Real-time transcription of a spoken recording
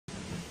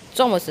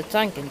Thomas the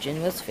tank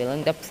engine was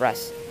feeling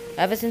depressed.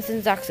 Ever since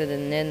his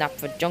accident near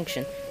Knapford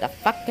Junction, the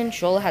Fat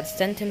Controller had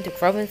sent him to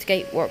Crovan's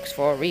Gate Works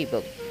for a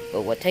rebuild, but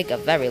it would take a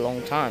very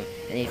long time,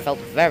 and he felt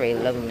very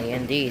lonely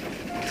indeed.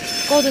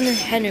 Gordon and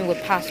Henry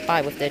would pass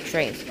by with their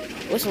trains,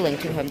 whistling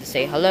to him to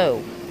say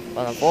hello,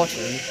 but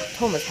unfortunately,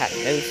 Thomas had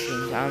no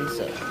seem to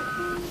answer.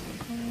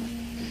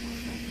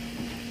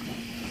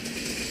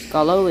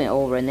 Scarlo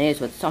or Rene's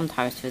would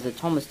sometimes visit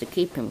Thomas to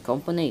keep him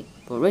company,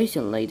 but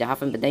recently they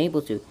haven't been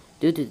able to,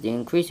 due to the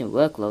increasing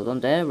workload on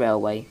their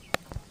railway.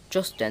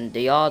 Just then,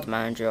 the yard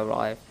manager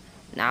arrived.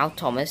 Now,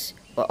 Thomas,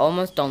 we're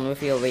almost done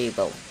with your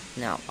rebuild.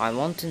 Now, I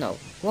want to know,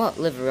 what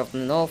livery of the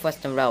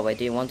Northwestern Railway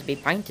do you want to be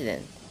painted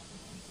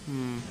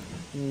in?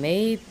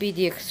 Maybe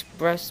the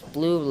express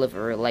blue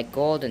livery like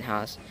Gordon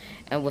has,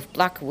 and with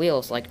black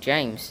wheels like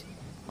James.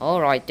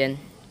 Alright then.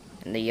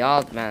 And the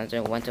yard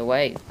manager went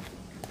away.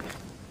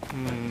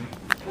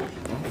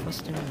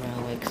 Northwestern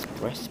Railway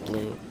express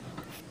blue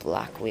with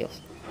black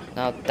wheels.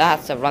 Now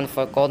that's a run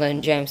for Gordon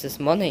and James's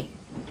money.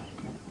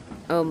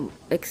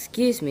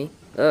 Excuse me.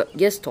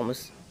 Yes,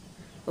 Thomas.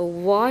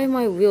 Why are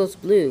my wheels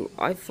blue?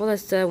 I thought I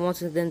said I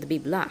wanted them to be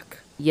black.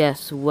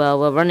 Yes, well,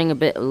 we're running a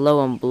bit low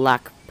on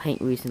black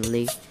paint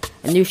recently.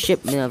 A new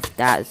shipment of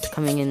that is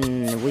coming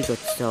in a week or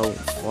so,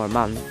 or a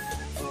month.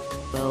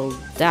 Well,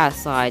 that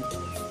aside,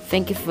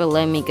 thank you for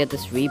letting me get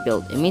this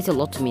rebuilt. It means a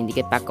lot to me to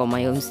get back on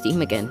my own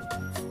steam again.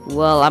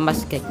 Well, I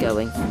must get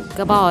going.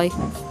 Goodbye.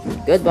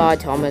 Goodbye,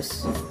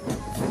 Thomas.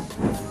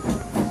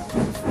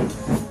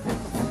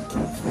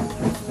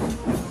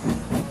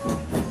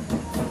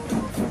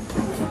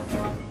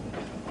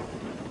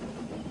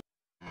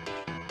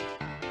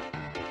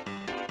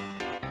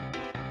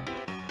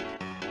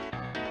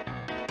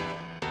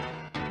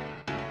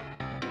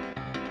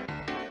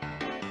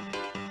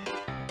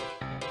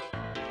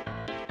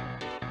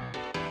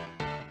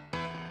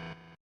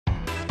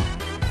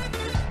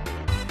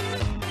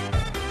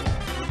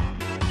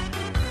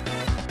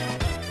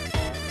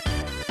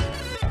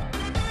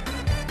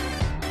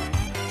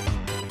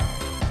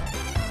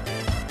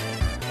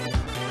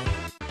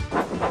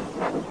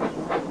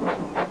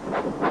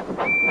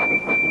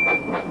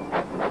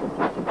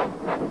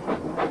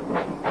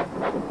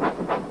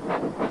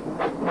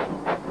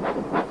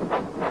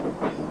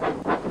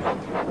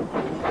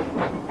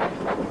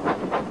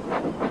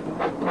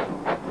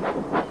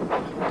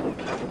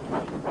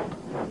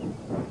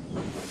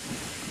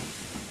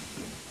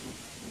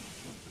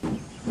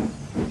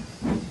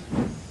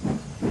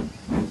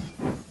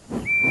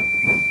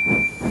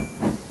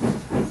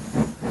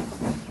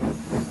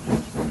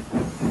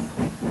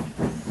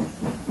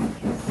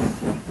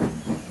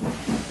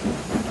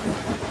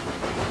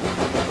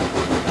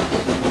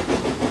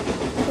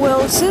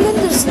 Well,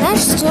 cylinders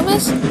smashed,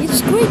 Thomas.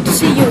 It's great to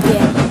see you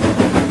again.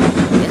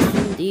 Yes,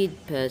 indeed,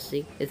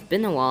 Percy. It's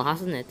been a while,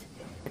 hasn't it?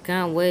 I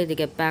can't wait to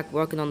get back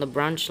working on the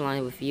branch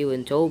line with you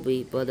and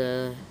Toby, but,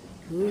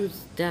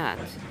 who's that?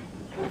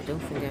 I don't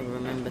think I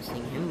remember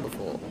seeing him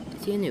before.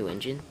 Is he a new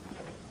engine?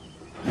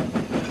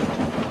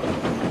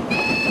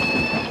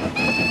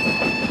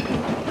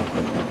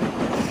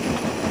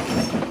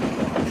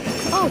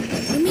 Oh,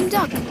 you mean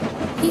Duck?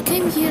 He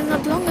came here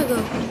not long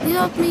ago. He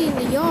helped me in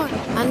the yard,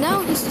 and now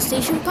he's the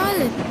station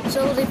pilot.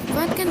 So the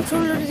Fat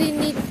Controller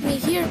didn't need me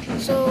here,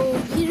 so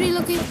he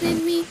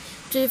relocated me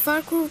to the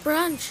Farquhar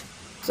branch.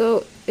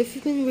 So, if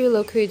you've been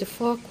relocated to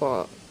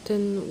Farquhar,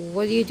 then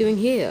what are you doing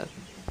here?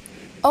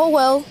 Oh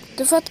well,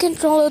 the Fat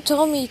Controller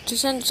told me to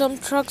send some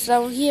trucks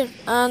down here,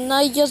 and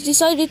I just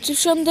decided to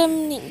send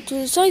them to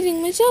the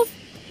siding myself.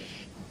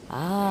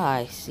 Ah,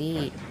 I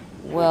see.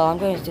 Well, I'm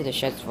going to the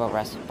sheds for a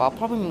rest, but I'll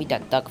probably meet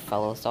that Doug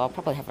fellow, so I'll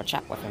probably have a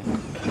chat with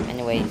him.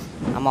 Anyways,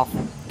 I'm off.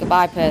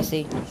 Goodbye,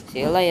 Percy.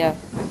 See you later.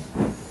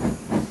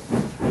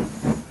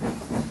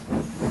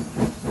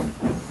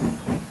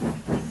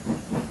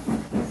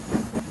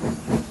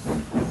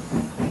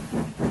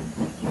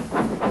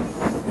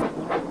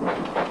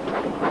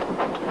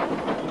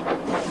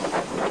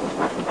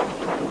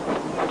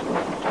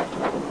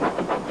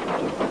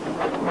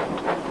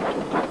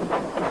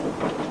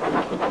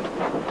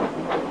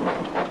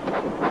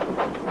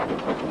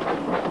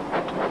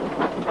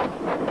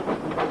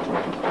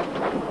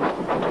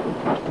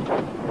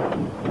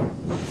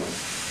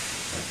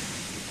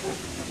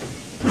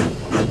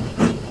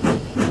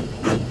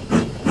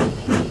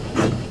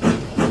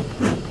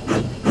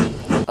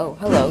 Oh,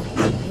 hello.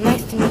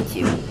 Nice to meet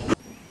you.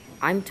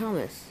 I'm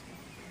Thomas.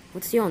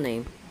 What's your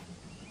name?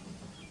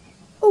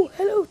 Oh,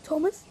 hello,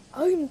 Thomas.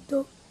 I'm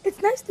Doug.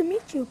 It's nice to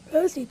meet you.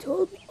 Percy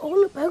told me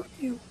all about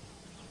you.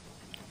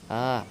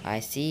 Ah, I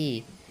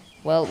see.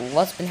 Well,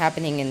 what's been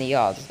happening in the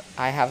yard?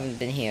 I haven't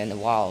been here in a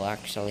while,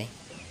 actually.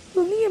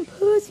 Well, me and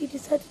Percy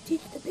decided to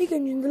teach the big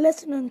engine the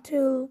lesson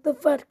until the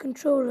Fat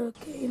Controller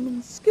came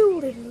and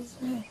scolded us.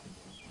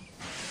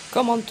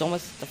 Come on,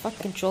 Thomas. The Fat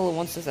Controller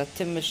wants us at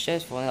Timber's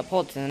Sheds for an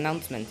important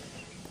announcement.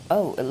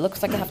 Oh, it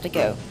looks like I have to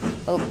go.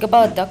 Well,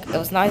 goodbye, Duck. It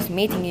was nice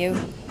meeting you.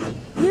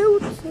 You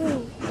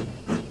too.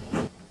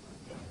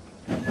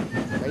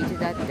 Later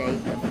that day,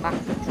 the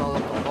Fat Controller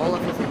got all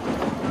of his engines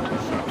out of the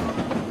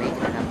shed,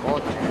 making an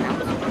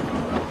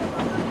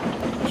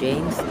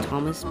James,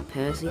 Thomas,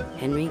 Percy,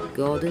 Henry,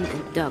 Gordon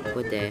and Doug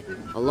were there,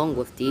 along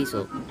with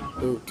Diesel,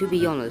 who, to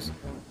be honest,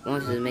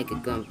 wanted to make a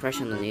good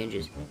impression on the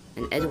engines,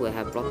 and Edward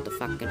had brought the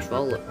Fat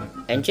Controller.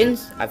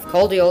 Engines, I've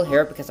called you all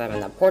here because I have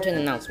an important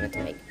announcement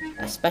to make.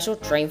 A special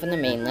train from the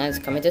mainland is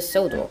coming to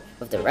Sodor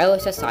with the Railway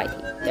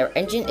Society. Their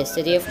engine is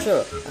City of Truro,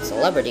 a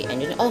celebrity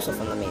engine also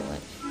from the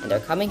mainland, and they're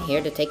coming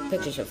here to take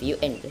pictures of you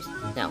engines.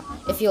 Now,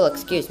 if you'll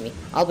excuse me,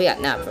 I'll be at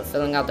NAP for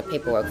filling out the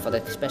paperwork for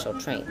the special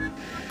train.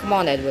 Come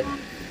on, Edward.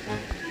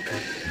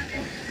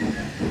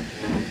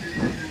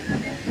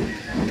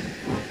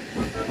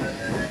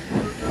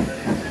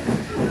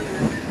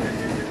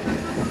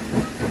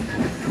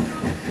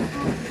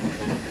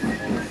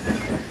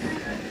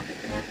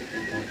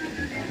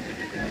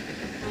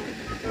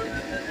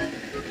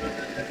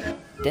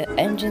 The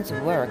engines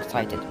were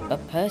excited,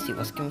 but Percy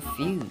was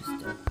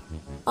confused.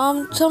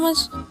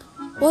 Thomas,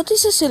 what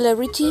is a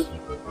celebrity?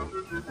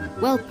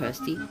 Well,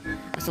 Percy,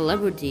 a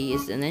celebrity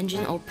is an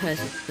engine or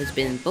person who's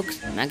been in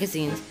books,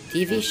 magazines,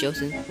 TV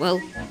shows, and, well,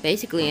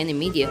 basically any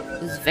media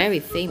who's very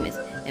famous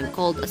and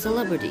called a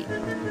celebrity.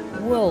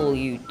 Well,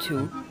 you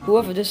two,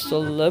 whoever this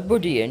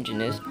celebrity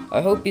engine is,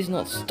 I hope he's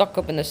not stuck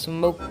up in a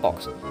smoke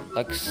box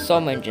like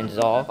some engines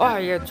are. Oh,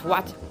 you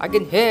twat, I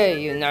can hear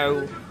you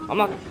now. I'm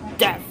not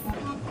deaf.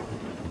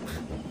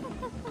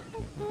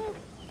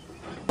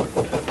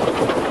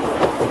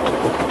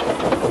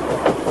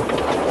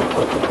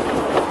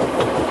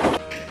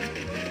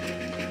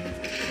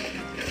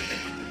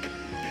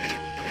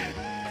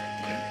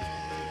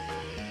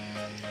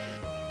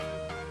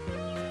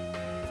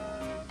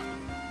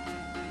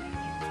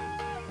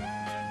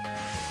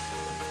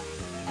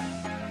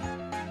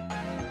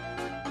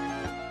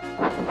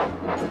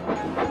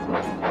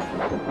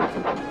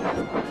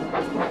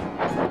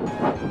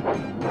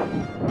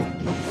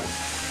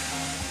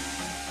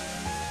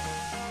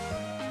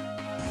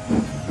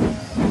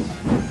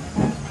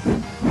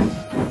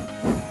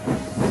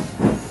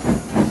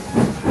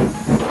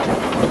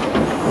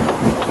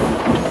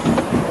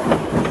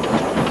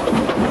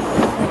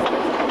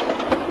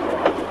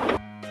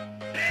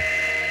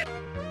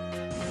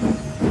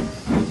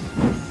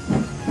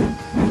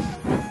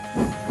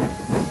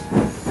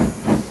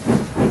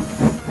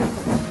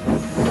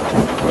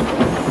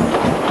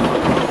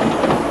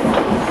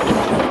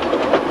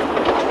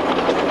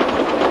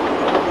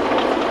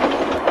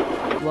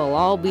 Well,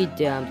 I'll be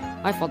damned.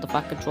 I thought the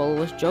Fat Controller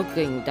was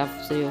joking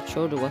that City of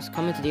Truro was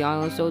coming to the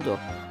island of Sodor.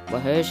 Well,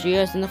 here she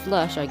is in the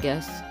flesh, I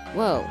guess.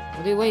 Well,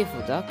 what are you waiting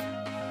for, Duck?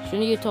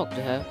 Shouldn't you talk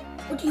to her?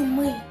 What do you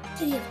mean?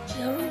 City of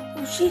Truro?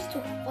 Oh, she's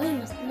too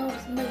famous to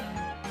notice me.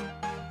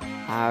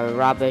 Ah,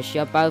 rubbish.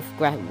 You're both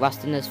great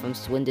Westerners from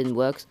Swindon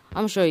Works.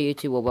 I'm sure you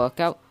two will work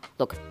out.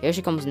 Look, here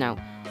she comes now.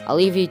 I'll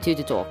leave you two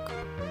to talk.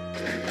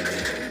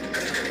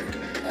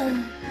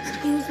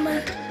 Excuse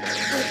me?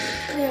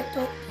 Can I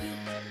talk to you?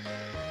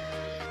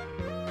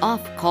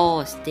 Of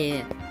course,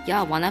 dear.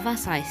 You're one of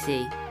us, I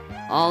see.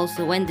 All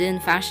Swindon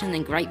fashion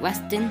and Great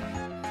Western.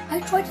 I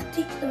try to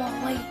teach them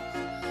our ways,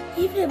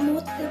 even if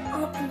most of them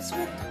aren't from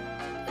Swindon.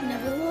 But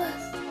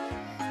nevertheless,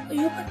 will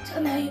you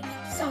pretend how you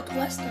speak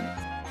Southwestern?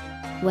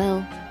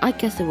 Well, I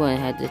guess I went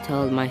ahead to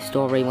tell my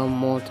story one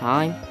more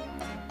time.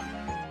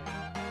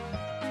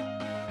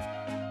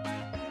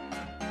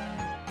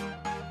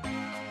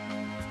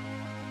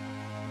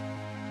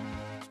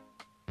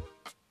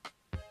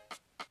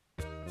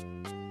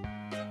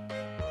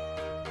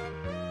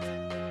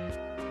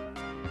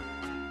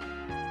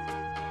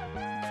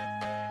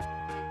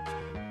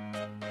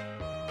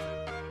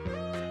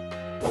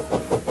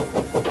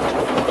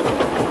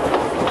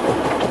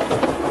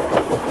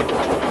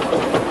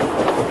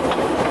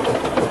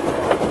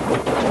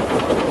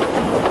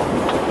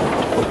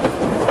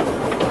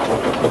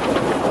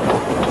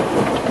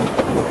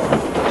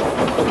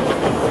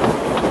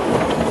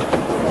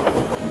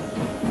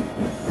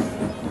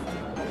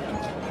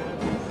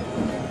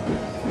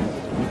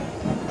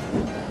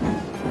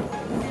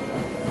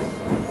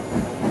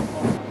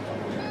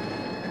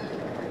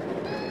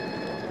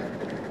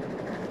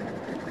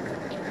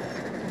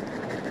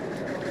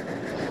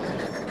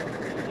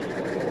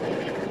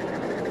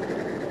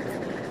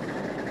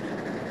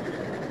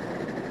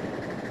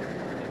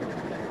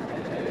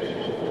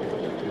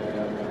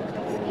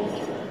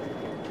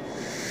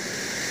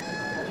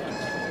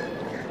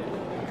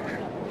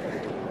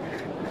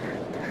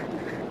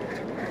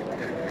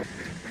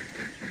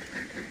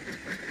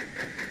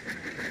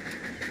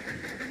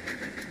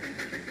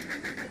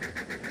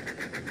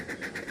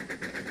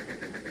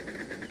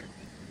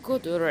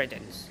 Good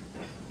riddance.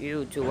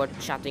 You two were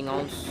chatting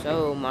on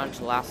so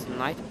much last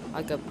night,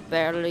 I could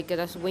barely get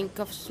a wink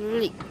of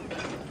sleep.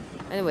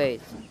 Anyways,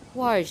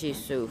 why is she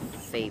so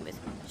famous?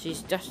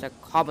 She's just a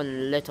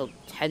common little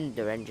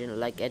tender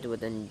engine like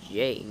Edward and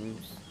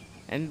James.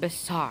 And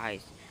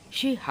besides,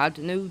 she had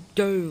no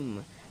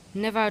dome.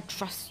 Never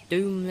trust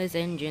domeless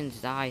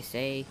engines, I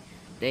say.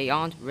 They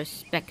aren't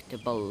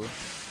respectable.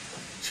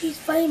 She's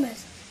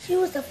famous. She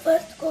was the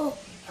first to go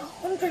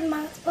 100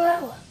 miles per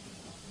hour.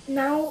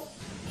 Now,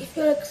 if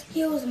you'll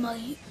excuse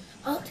me,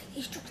 I'll take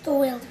these trucks to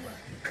Wales.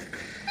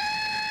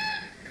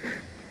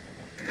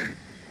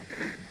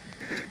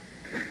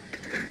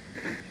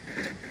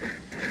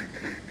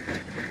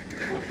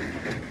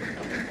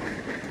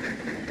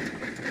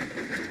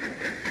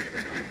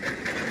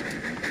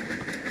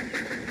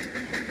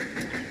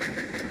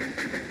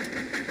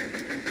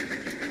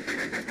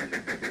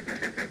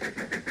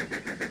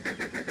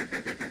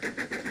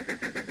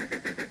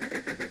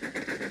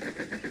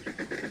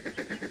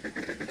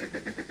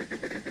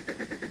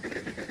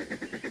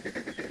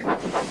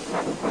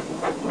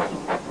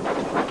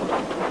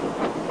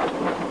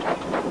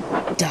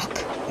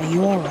 Duck, are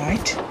you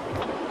alright?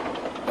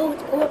 Oh,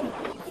 it's Gordon.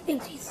 He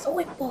thinks he's so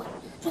important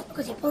just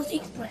because he pulls the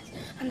express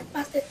and the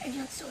fastest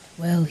engine suit.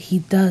 Well, he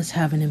does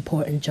have an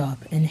important job.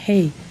 And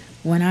hey,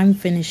 when I'm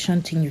finished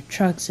shunting your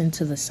trucks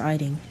into the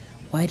siding,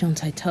 why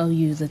don't I tell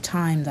you the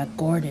time that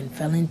Gordon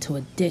fell into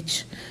a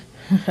ditch?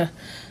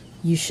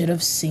 You should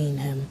have seen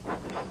him.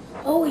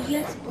 Oh,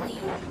 yes, please.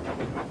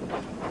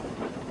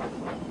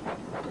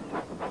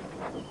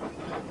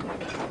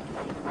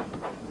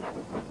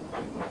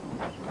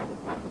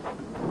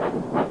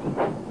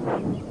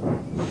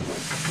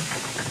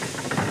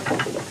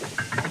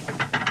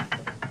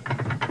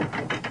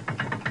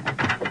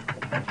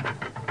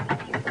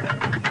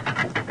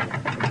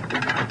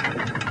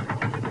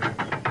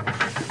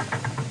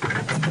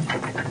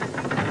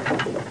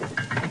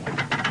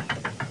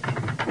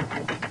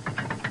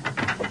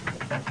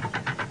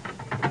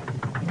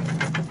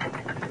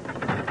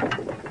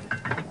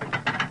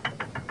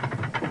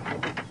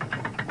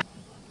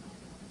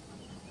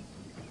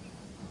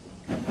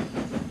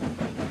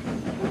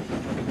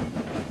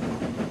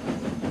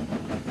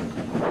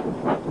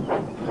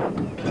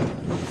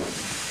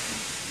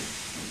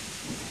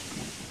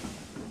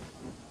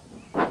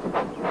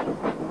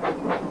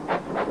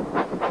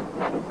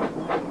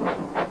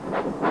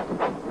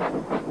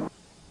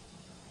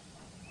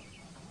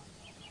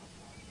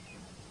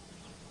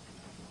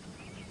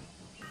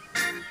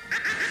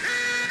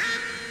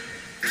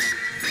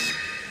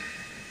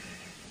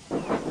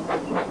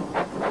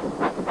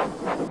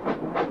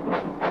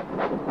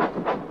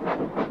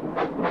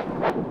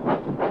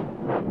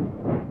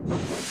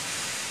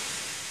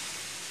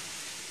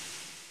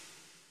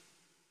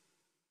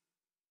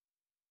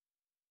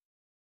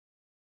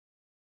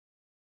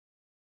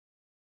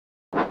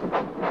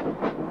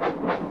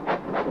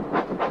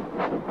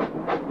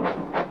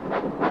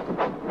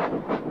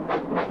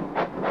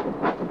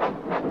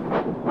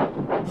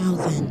 Now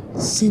then,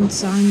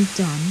 since I'm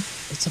done,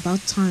 it's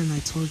about time I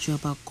told you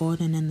about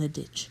Gordon and the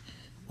ditch.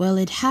 Well,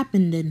 it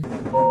happened in...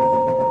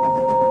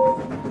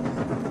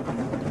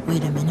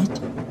 Wait a minute.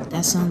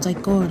 That sounds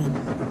like Gordon.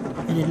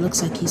 And it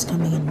looks like he's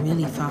coming in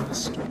really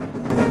fast.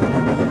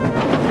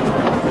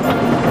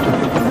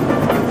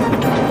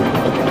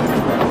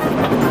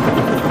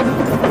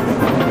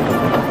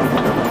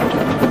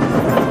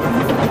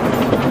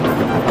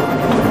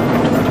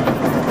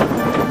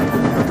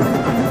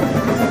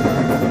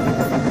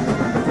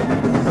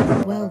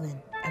 Well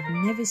then, I've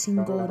never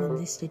seen Gordon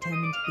this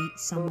determined to beat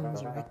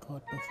someone's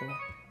record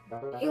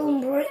before. He'll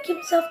break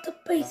himself to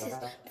pieces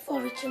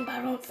before reaching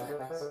Baron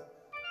Furnace.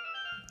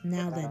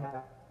 Now then,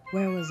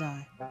 where was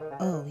I?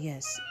 Oh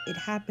yes, it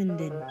happened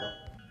in...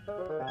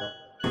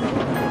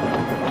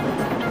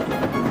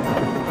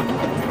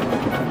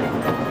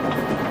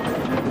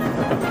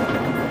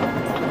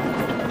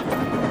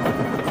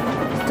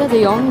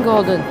 Steady on,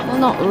 Gordon. We're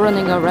not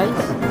running a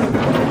race.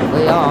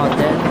 We are,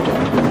 then.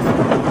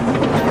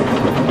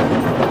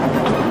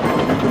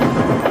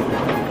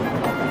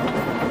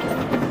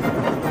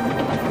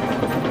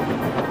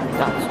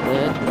 That's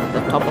weird.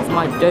 The top of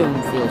my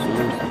dome feels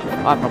loose.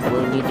 I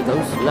probably need to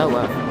go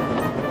slower.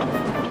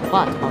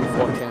 But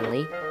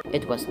unfortunately,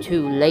 it was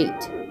too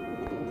late.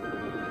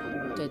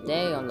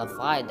 Today on the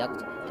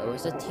viaduct, there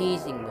was a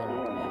teasing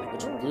wind,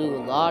 which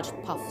blew large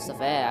puffs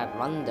of air at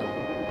random.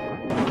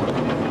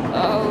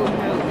 Oh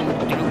no,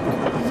 you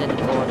don't, said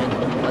Gordon,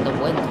 but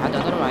the wind had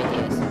other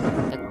ideas.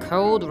 It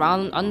curled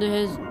round under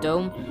his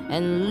dome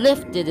and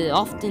lifted it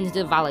off into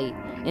the valley,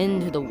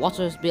 into the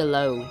waters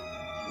below.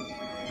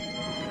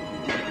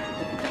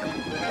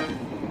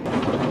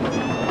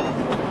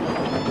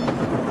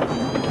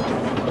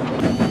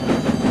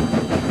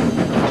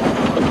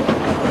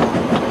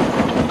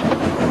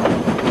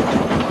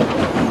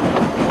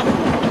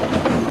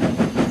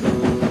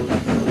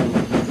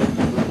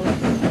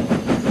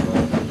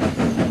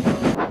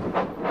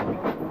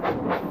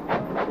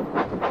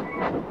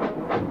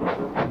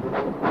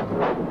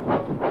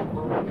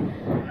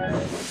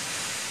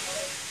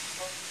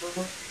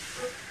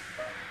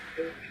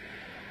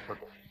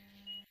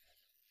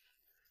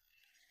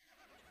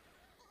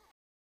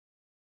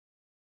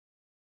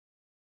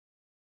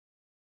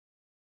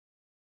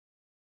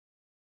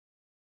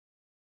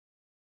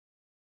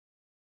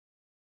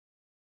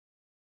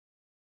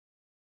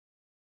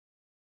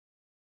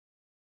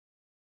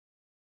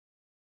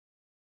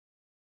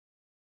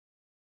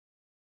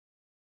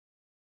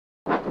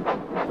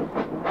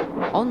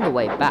 On the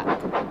way back,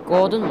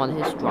 Gordon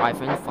wanted his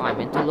driver and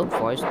fireman to look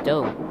for his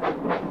dome,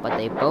 but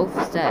they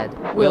both said,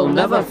 "We'll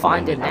never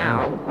find it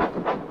now."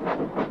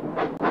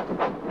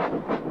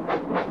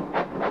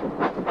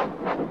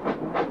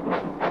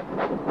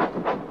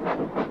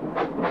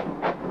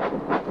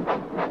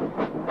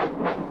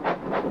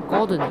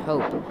 Gordon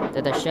hoped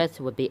that the sheds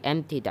would be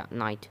empty that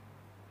night,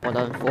 but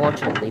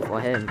unfortunately for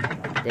him,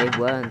 they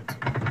weren't.